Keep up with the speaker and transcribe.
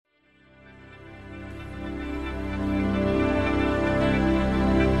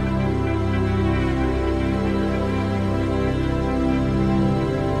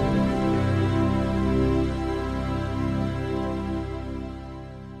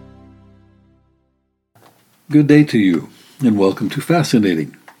Good day to you, and welcome to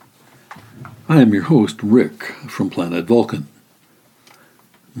Fascinating. I am your host, Rick, from planet Vulcan.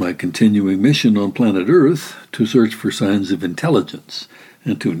 My continuing mission on planet Earth to search for signs of intelligence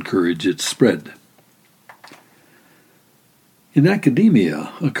and to encourage its spread. In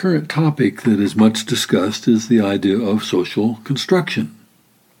academia, a current topic that is much discussed is the idea of social construction.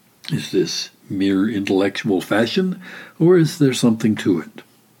 Is this mere intellectual fashion, or is there something to it?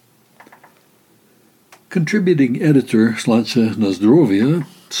 Contributing editor Slancha Nozdrovia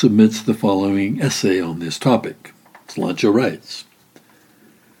submits the following essay on this topic. Slancha writes,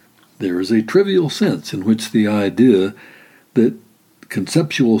 "There is a trivial sense in which the idea that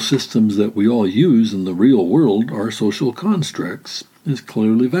conceptual systems that we all use in the real world are social constructs is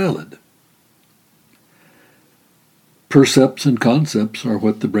clearly valid. Percepts and concepts are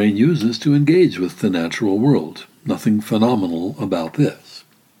what the brain uses to engage with the natural world. Nothing phenomenal about this.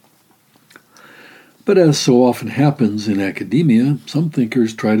 But as so often happens in academia, some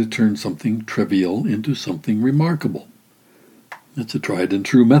thinkers try to turn something trivial into something remarkable. It's a tried and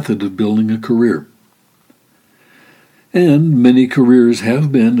true method of building a career. And many careers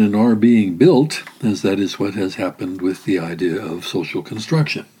have been and are being built, as that is what has happened with the idea of social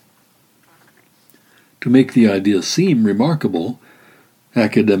construction. To make the idea seem remarkable,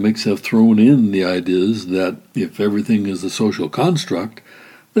 academics have thrown in the ideas that if everything is a social construct,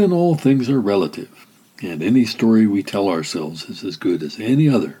 then all things are relative, and any story we tell ourselves is as good as any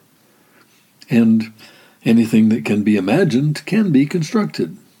other. And anything that can be imagined can be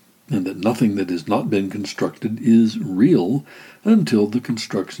constructed, and that nothing that has not been constructed is real until the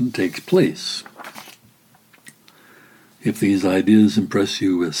construction takes place. If these ideas impress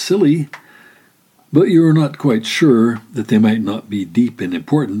you as silly, but you are not quite sure that they might not be deep and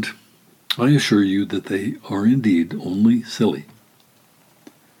important, I assure you that they are indeed only silly.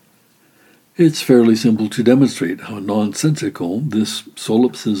 It's fairly simple to demonstrate how nonsensical this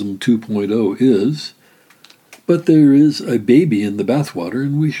solipsism 2.0 is, but there is a baby in the bathwater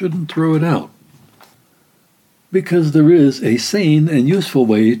and we shouldn't throw it out. Because there is a sane and useful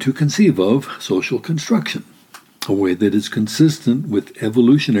way to conceive of social construction, a way that is consistent with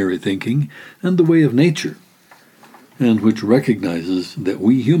evolutionary thinking and the way of nature, and which recognizes that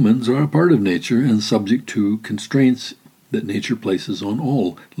we humans are a part of nature and subject to constraints that nature places on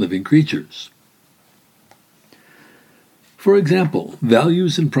all living creatures. For example,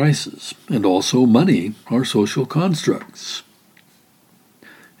 values and prices, and also money, are social constructs.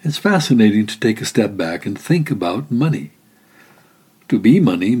 It's fascinating to take a step back and think about money. To be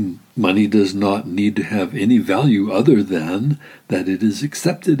money, money does not need to have any value other than that it is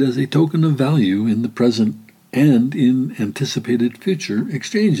accepted as a token of value in the present and in anticipated future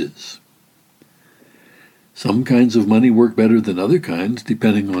exchanges. Some kinds of money work better than other kinds,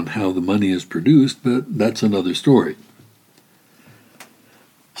 depending on how the money is produced, but that's another story.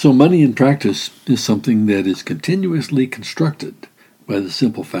 So money in practice is something that is continuously constructed by the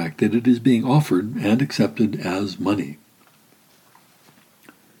simple fact that it is being offered and accepted as money.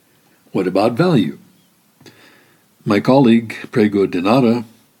 What about value? My colleague, Prego Denata,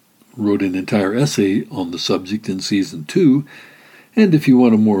 wrote an entire essay on the subject in Season 2, and if you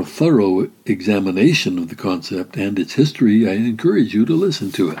want a more thorough examination of the concept and its history, I encourage you to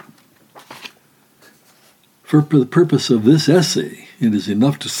listen to it. For the purpose of this essay, it is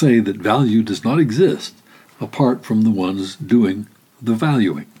enough to say that value does not exist apart from the ones doing the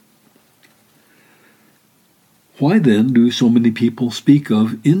valuing. Why then do so many people speak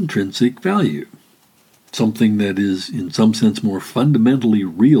of intrinsic value, something that is in some sense more fundamentally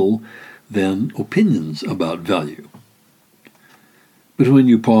real than opinions about value? But when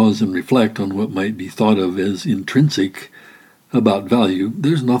you pause and reflect on what might be thought of as intrinsic about value,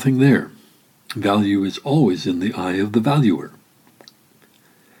 there's nothing there. Value is always in the eye of the valuer.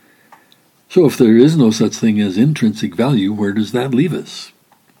 So if there is no such thing as intrinsic value, where does that leave us?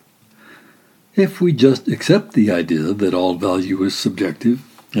 If we just accept the idea that all value is subjective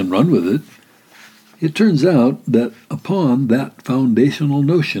and run with it, it turns out that upon that foundational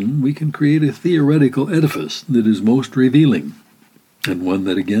notion we can create a theoretical edifice that is most revealing, and one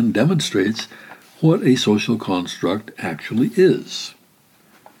that again demonstrates what a social construct actually is.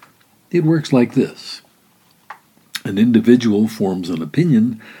 It works like this. An individual forms an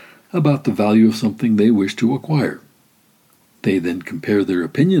opinion about the value of something they wish to acquire. They then compare their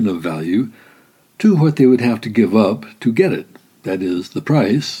opinion of value to what they would have to give up to get it, that is, the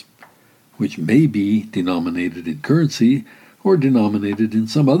price, which may be denominated in currency or denominated in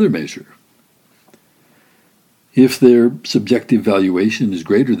some other measure. If their subjective valuation is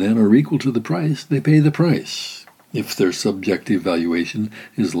greater than or equal to the price, they pay the price. If their subjective valuation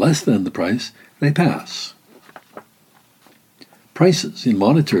is less than the price, they pass. prices in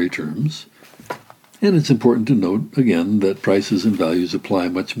monetary terms. And it's important to note, again, that prices and values apply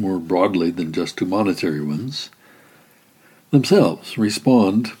much more broadly than just to monetary ones, themselves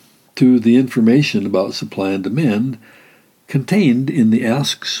respond to the information about supply and demand contained in the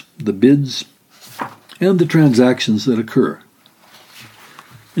asks, the bids, and the transactions that occur,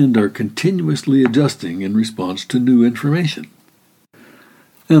 and are continuously adjusting in response to new information.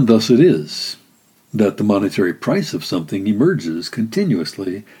 And thus it is that the monetary price of something emerges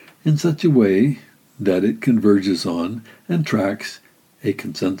continuously in such a way that it converges on and tracks a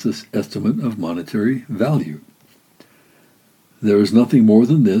consensus estimate of monetary value. There is nothing more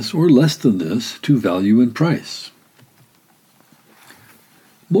than this or less than this to value and price.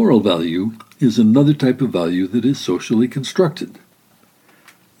 Moral value is another type of value that is socially constructed.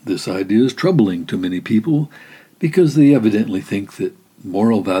 This idea is troubling to many people because they evidently think that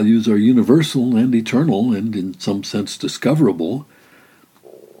moral values are universal and eternal and in some sense discoverable,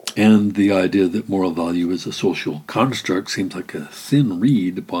 and the idea that moral value is a social construct seems like a thin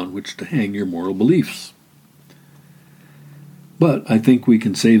reed upon which to hang your moral beliefs. But I think we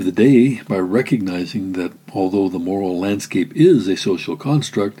can save the day by recognizing that although the moral landscape is a social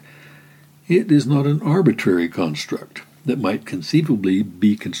construct, it is not an arbitrary construct that might conceivably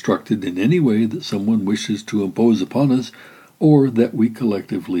be constructed in any way that someone wishes to impose upon us or that we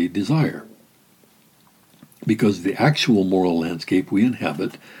collectively desire. Because the actual moral landscape we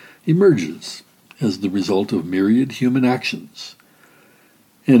inhabit emerges as the result of myriad human actions.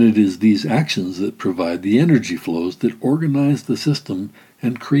 And it is these actions that provide the energy flows that organize the system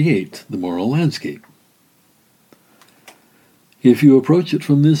and create the moral landscape. If you approach it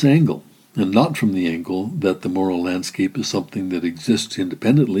from this angle, and not from the angle that the moral landscape is something that exists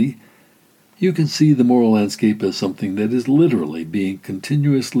independently, you can see the moral landscape as something that is literally being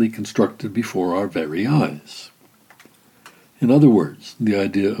continuously constructed before our very eyes. In other words, the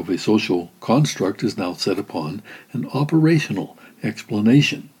idea of a social construct is now set upon an operational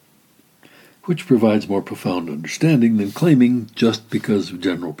explanation, which provides more profound understanding than claiming, just because of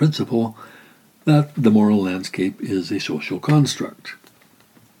general principle, that the moral landscape is a social construct.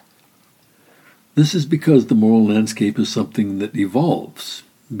 This is because the moral landscape is something that evolves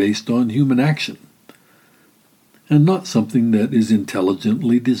based on human action, and not something that is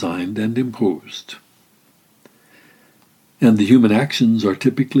intelligently designed and imposed. And the human actions are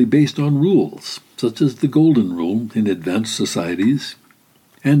typically based on rules, such as the Golden Rule in advanced societies,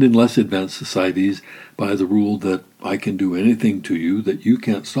 and in less advanced societies by the rule that I can do anything to you that you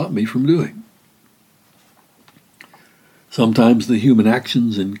can't stop me from doing. Sometimes the human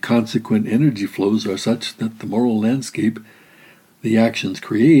actions and consequent energy flows are such that the moral landscape the actions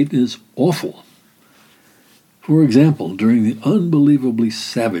create is awful. For example, during the unbelievably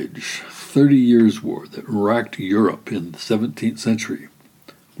savage 30 Years' War that racked Europe in the 17th century,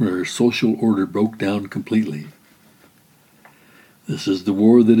 where social order broke down completely. This is the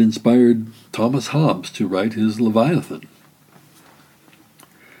war that inspired Thomas Hobbes to write his Leviathan.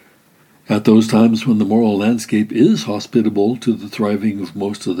 At those times when the moral landscape is hospitable to the thriving of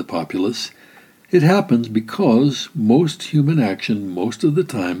most of the populace, it happens because most human action most of the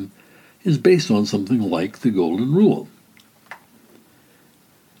time is based on something like the Golden Rule.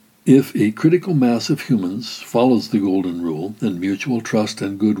 If a critical mass of humans follows the Golden Rule, then mutual trust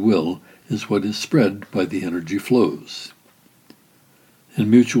and goodwill is what is spread by the energy flows.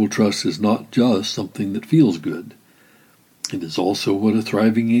 And mutual trust is not just something that feels good. It is also what a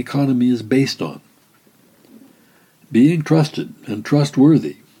thriving economy is based on. Being trusted and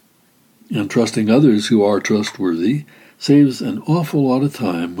trustworthy, and trusting others who are trustworthy, saves an awful lot of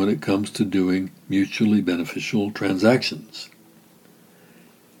time when it comes to doing mutually beneficial transactions.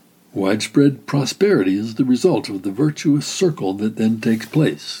 Widespread prosperity is the result of the virtuous circle that then takes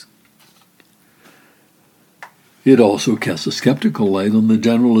place. It also casts a skeptical light on the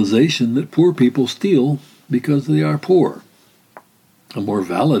generalization that poor people steal because they are poor. A more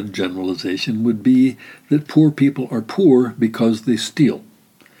valid generalization would be that poor people are poor because they steal,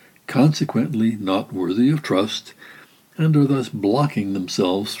 consequently not worthy of trust, and are thus blocking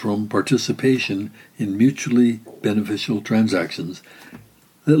themselves from participation in mutually beneficial transactions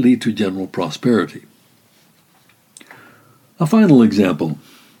that lead to general prosperity. A final example.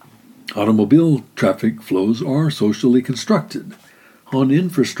 Automobile traffic flows are socially constructed on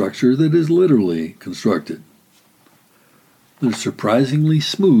infrastructure that is literally constructed. The surprisingly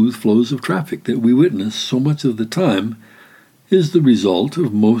smooth flows of traffic that we witness so much of the time is the result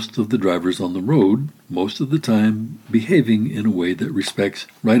of most of the drivers on the road, most of the time behaving in a way that respects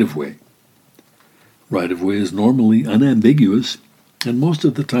right-of-way. Right-of-way is normally unambiguous, and most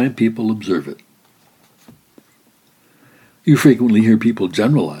of the time people observe it. You frequently hear people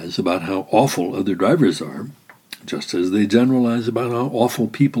generalize about how awful other drivers are, just as they generalize about how awful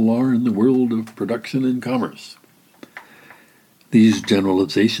people are in the world of production and commerce. These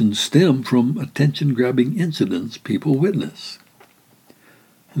generalizations stem from attention-grabbing incidents people witness.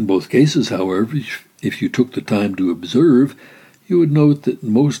 In both cases, however, if you took the time to observe, you would note that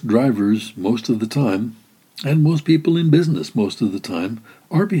most drivers most of the time, and most people in business most of the time,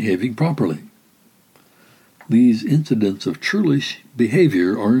 are behaving properly. These incidents of churlish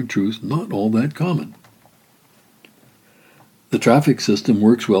behavior are in truth not all that common. The traffic system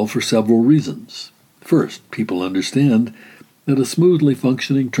works well for several reasons. First, people understand that a smoothly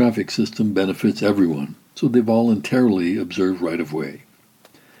functioning traffic system benefits everyone, so they voluntarily observe right-of-way.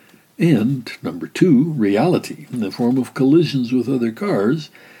 And, number two, reality, in the form of collisions with other cars,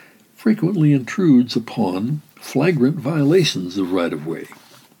 frequently intrudes upon flagrant violations of right-of-way.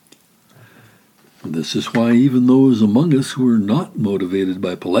 This is why even those among us who are not motivated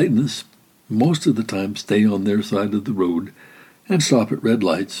by politeness most of the time stay on their side of the road and stop at red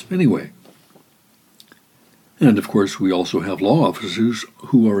lights anyway. And of course, we also have law officers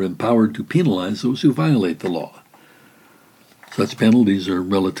who are empowered to penalize those who violate the law. Such penalties are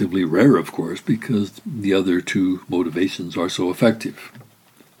relatively rare, of course, because the other two motivations are so effective.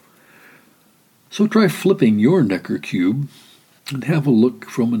 So try flipping your Necker cube and have a look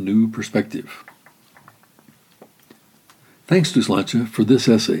from a new perspective. Thanks to Slancha for this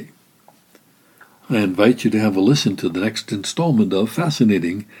essay. I invite you to have a listen to the next installment of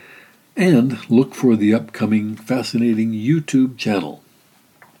Fascinating and look for the upcoming Fascinating YouTube channel.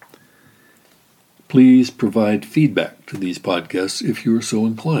 Please provide feedback to these podcasts if you are so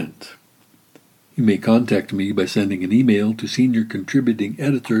inclined. You may contact me by sending an email to Senior Contributing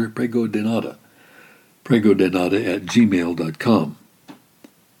Editor pregodenada @gmail.com.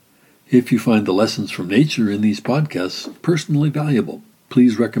 If you find the lessons from nature in these podcasts personally valuable,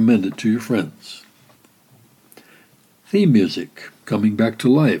 please recommend it to your friends. Theme music, Coming Back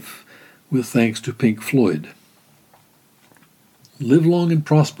to Life, with thanks to Pink Floyd. Live long and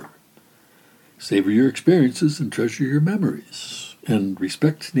prosper. Savor your experiences and treasure your memories, and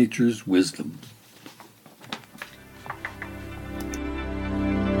respect nature's wisdom.